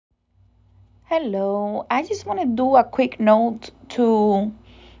Hello, I just want to do a quick note to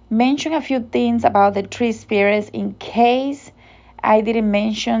mention a few things about the tree spirits in case I didn't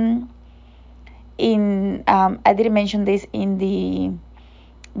mention I didn't mention this in the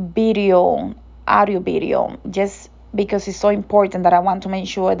audio video, just because it's so important that I want to make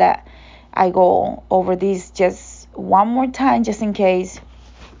sure that I go over this just one more time, just in case,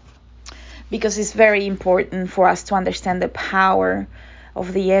 because it's very important for us to understand the power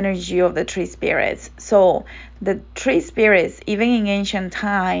of the energy of the tree spirits. So the tree spirits, even in ancient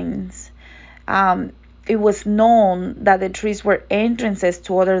times, it was known that the trees were entrances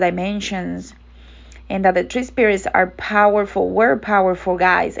to other dimensions, and that the tree spirits were powerful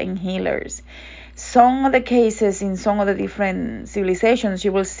guides and healers. Some of the cases in some of the different civilizations,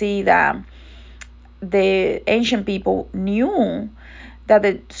 you will see that the ancient people knew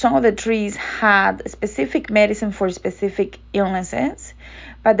that some of the trees had specific medicine for specific illnesses,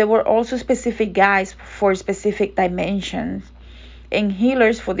 but there were also specific guides for specific dimensions and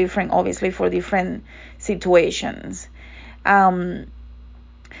healers for different situations. But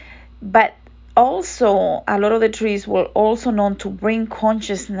also, a lot of the trees were also known to bring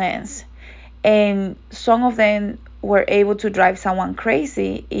consciousness, and some of them were able to drive someone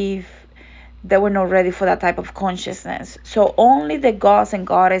crazy if they were not ready for that type of consciousness. So only the gods and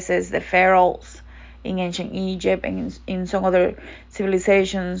goddesses, the pharaohs in ancient Egypt and in some other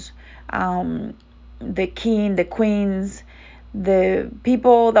civilizations, the king, the queens, the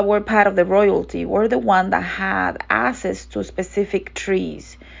people that were part of the royalty were the one that had access to specific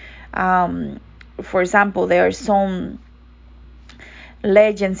trees. For example, there are some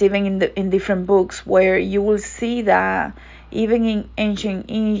legends, even in different books, where you will see that even in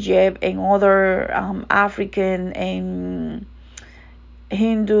ancient Egypt and other African and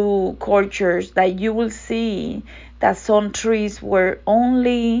Hindu cultures, that you will see that some trees were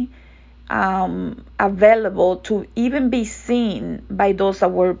only available to even be seen by those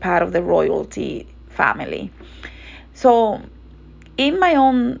that were part of the royalty family. So in my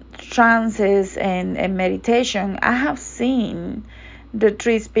own trances and meditation, I have seen the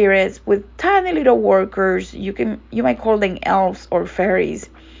tree spirits with tiny little workers. You might call them elves or fairies.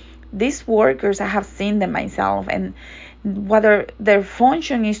 These workers, I have seen them myself, and whether their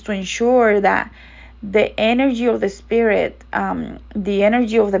function is to ensure that the energy of the spirit, the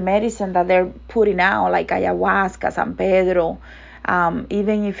energy of the medicine that they're putting out, like ayahuasca, San Pedro,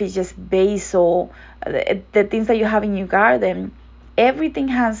 even if it's just basil, the things that you have in your garden, everything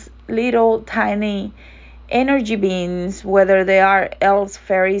has little tiny energy beings, whether they are elves,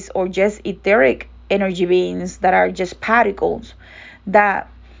 fairies, or just etheric energy beings that are just particles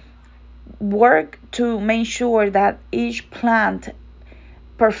that work to make sure that each plant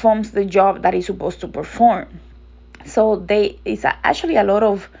performs the job that it's supposed to perform. So it's actually a lot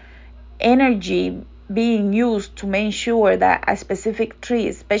of energy being used to make sure that a specific tree,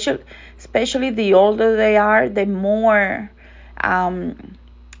 especially the older they are, the more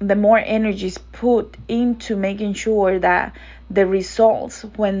energy is put into making sure that the results,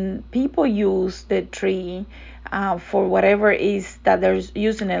 when people use the tree for whatever it is that they're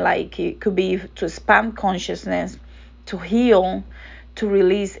using it, like it could be to expand consciousness, to heal, to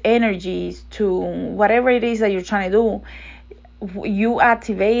release energies, to whatever it is that you're trying to do, you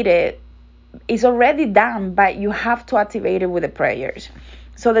activate it. It's already done, but you have to activate it with the prayers.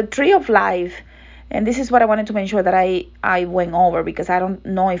 So the tree of life, and this is what I wanted to make sure that I went over, because I don't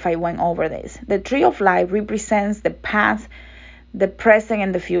know if I went over this. The tree of life represents the past, the present,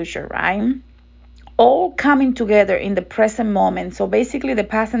 and the future, right? All coming together in the present moment. So basically the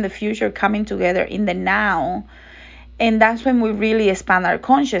past and the future coming together in the now. And that's when we really expand our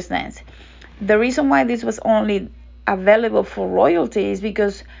consciousness. The reason why this was only available for royalty is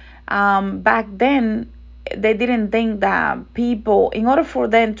because back then they didn't think that people, in order for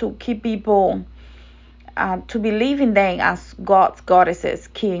them to keep people to believe in them as gods, goddesses,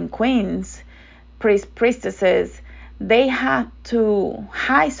 king, queens, priests, priestesses, they had to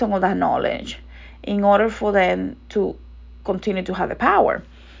hide some of that knowledge in order for them to continue to have the power.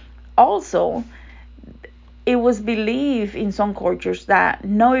 Also, it was believed in some cultures that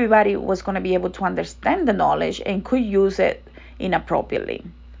not everybody was going to be able to understand the knowledge and could use it inappropriately.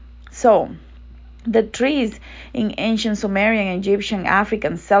 So the trees in ancient Sumerian, Egyptian,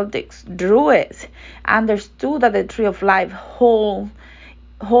 African, Celtics, Druids understood that the tree of life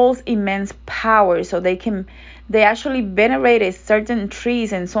holds immense power. So they actually venerated certain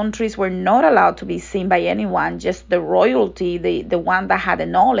trees, and some trees were not allowed to be seen by anyone, just the royalty, the one that had the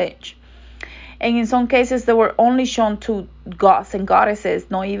knowledge. And in some cases, they were only shown to gods and goddesses,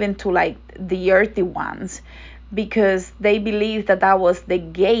 not even to like the earthly ones, because they believed that that was the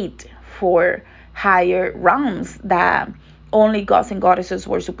gate for higher realms that only gods and goddesses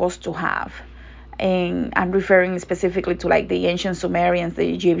were supposed to have. And I'm referring specifically to like the ancient Sumerians, the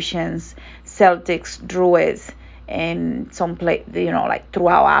Egyptians, Celtics, Druids, and some place, like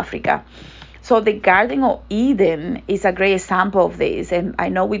throughout Africa. So the Garden of Eden is a great example of this. And I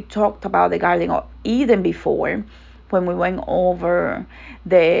know we talked about the Garden of Eden before when we went over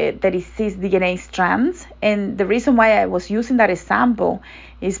the 36 DNA strands. And the reason why I was using that example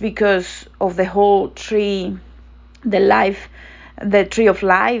is because of the whole tree, the tree of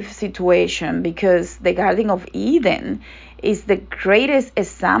life situation, because the Garden of Eden is the greatest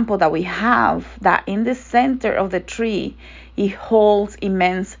example that we have, that in the center of the tree, it holds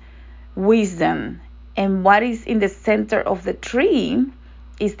immense wisdom. And what is in the center of the tree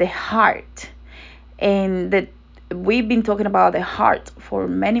is the heart. And we've been talking about the heart for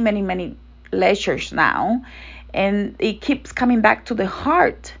many lectures now, and it keeps coming back to the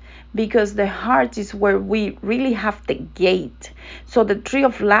heart, because the heart is where we really have the gate. So the tree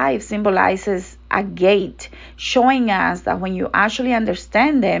of life symbolizes a gate, showing us that when you actually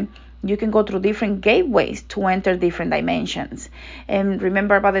understand them, you can go through different gateways to enter different dimensions. And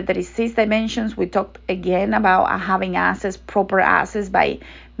remember about the 36 dimensions, we talked again about having access, proper access, by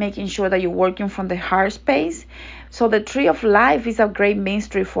making sure that you're working from the heart space. So the tree of life is a great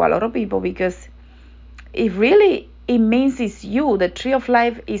mystery for a lot of people, because it means it's you. The tree of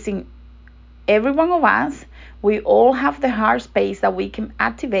life is in every one of us. We all have the heart space that we can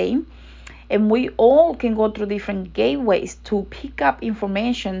activate, and we all can go through different gateways to pick up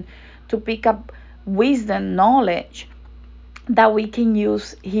information, to pick up wisdom, knowledge that we can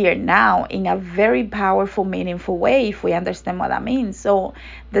use here now in a very powerful, meaningful way, if we understand what that means. So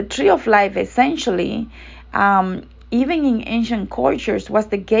the tree of life essentially, even in ancient cultures, was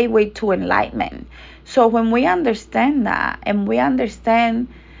the gateway to enlightenment. So when we understand that, and we understand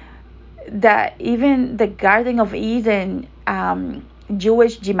that even the Garden of Eden,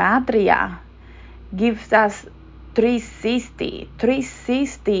 Jewish gematria gives us 360.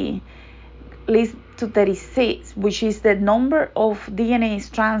 360 leads to 36, which is the number of DNA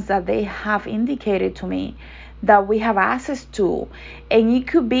strands that they have indicated to me that we have access to. And it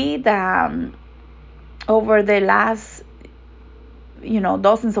could be that over the last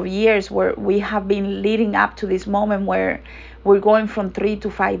dozens of years, where we have been leading up to this moment where we're going from 3 to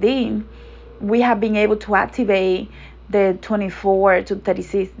 5D, we have been able to activate the 24 to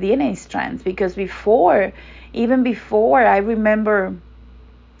 36 DNA strands. Because even before, I remember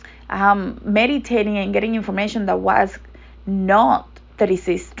meditating and getting information that was not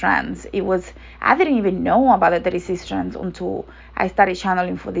 36 strands. I didn't even know about the 36 strands until I started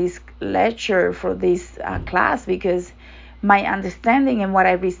channeling for this lecture, for this class, because my understanding and what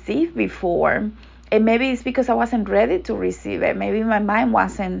I received before, and maybe it's because I wasn't ready to receive it. Maybe my mind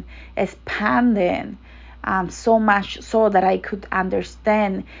wasn't expanding so much so that I could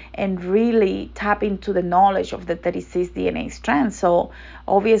understand and really tap into the knowledge of the 36 DNA strands. So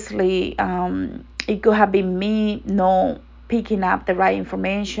obviously, it could have been me not picking up the right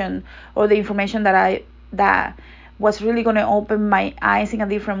information, or the information that was really going to open my eyes in a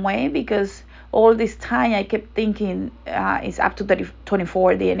different way, because all this time I kept thinking it's up to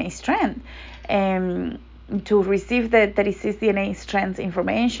 24 DNA strand. And to receive the 36 DNA strands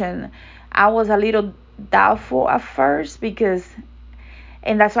information, I was a little doubtful at first,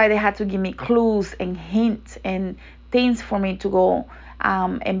 and that's why they had to give me clues and hints and things for me to go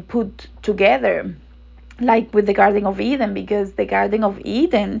and put together, like with the Garden of Eden, because the Garden of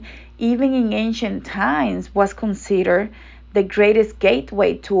Eden, even in ancient times, was considered the greatest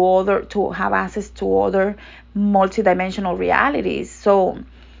gateway to have access to other multidimensional realities. So,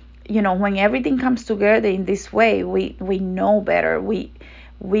 when everything comes together in this way, we know better.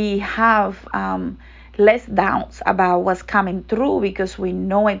 We have less doubts about what's coming through, because we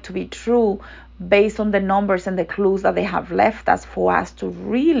know it to be true based on the numbers and the clues that they have left us for us to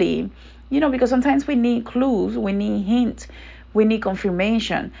really, because sometimes we need clues, we need hints, we need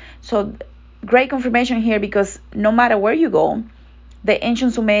confirmation. So great confirmation here, because no matter where you go, the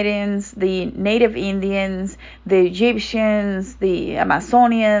ancient Sumerians, the native Indians, the Egyptians, the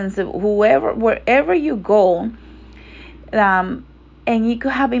Amazonians, wherever you go, and it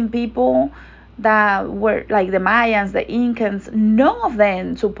could have been people that were like the Mayans, the Incans. None of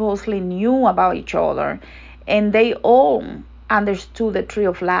them supposedly knew about each other, and they all understood the tree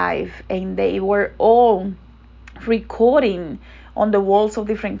of life, and they were all recording on the walls of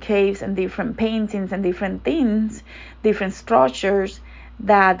different caves and different paintings and different things, different structures,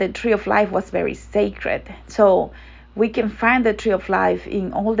 that the tree of life was very sacred. So we can find the tree of life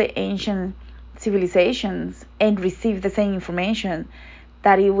in all the ancient civilizations and receive the same information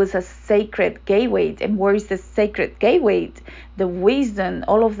that it was a sacred gateway. And where is the sacred gateway? The wisdom,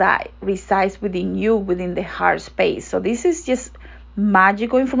 all of that resides within you, within the heart space. So this is just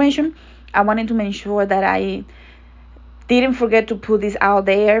magical information. I wanted to make sure that I didn't forget to put this out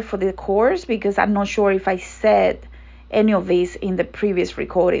there for the course, because I'm not sure if I said any of this in the previous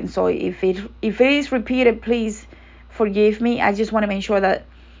recording. So if it is repeated, please forgive me. I just want to make sure that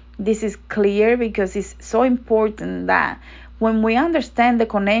this is clear, because it's so important that when we understand the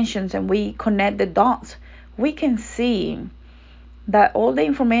connections and we connect the dots, we can see that all the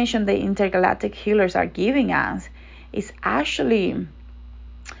information the intergalactic healers are giving us is actually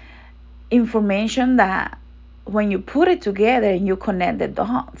information that when you put it together and you connect the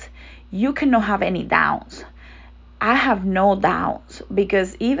dots, you cannot have any doubts. I have no doubts,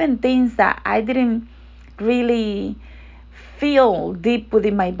 because even things that I didn't really feel deep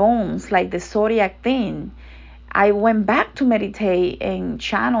within my bones, like the zodiac thing, I went back to meditate and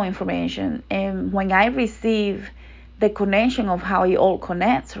channel information. And when I received the connection of how it all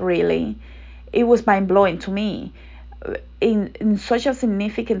connects, really, it was mind blowing to me in such a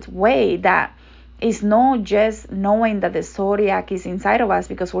significant way that it's not just knowing that the zodiac is inside of us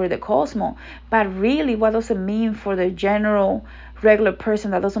because we're the cosmos, but really what does it mean for the general regular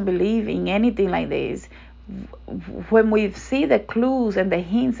person that doesn't believe in anything like this. When we see the clues and the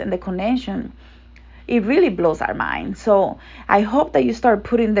hints and the connection, it really blows our mind. So I hope that you start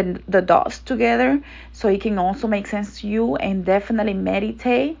putting the dots together so it can also make sense to you, and definitely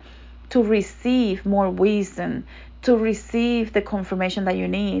meditate to receive more wisdom, to receive the confirmation that you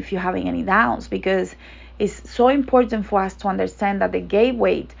need if you're having any doubts, because it's so important for us to understand that the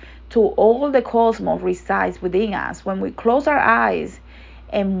gateway to all the cosmos resides within us. When we close our eyes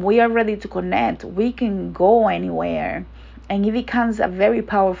and we are ready to connect, we can go anywhere, and it becomes a very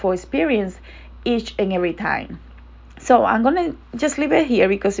powerful experience each and every time. So I'm gonna just leave it here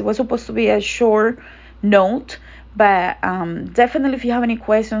because it was supposed to be a short note, but definitely if you have any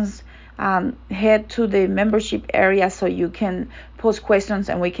questions, head to the membership area so you can post questions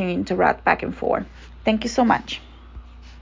and we can interact back and forth. Thank you so much.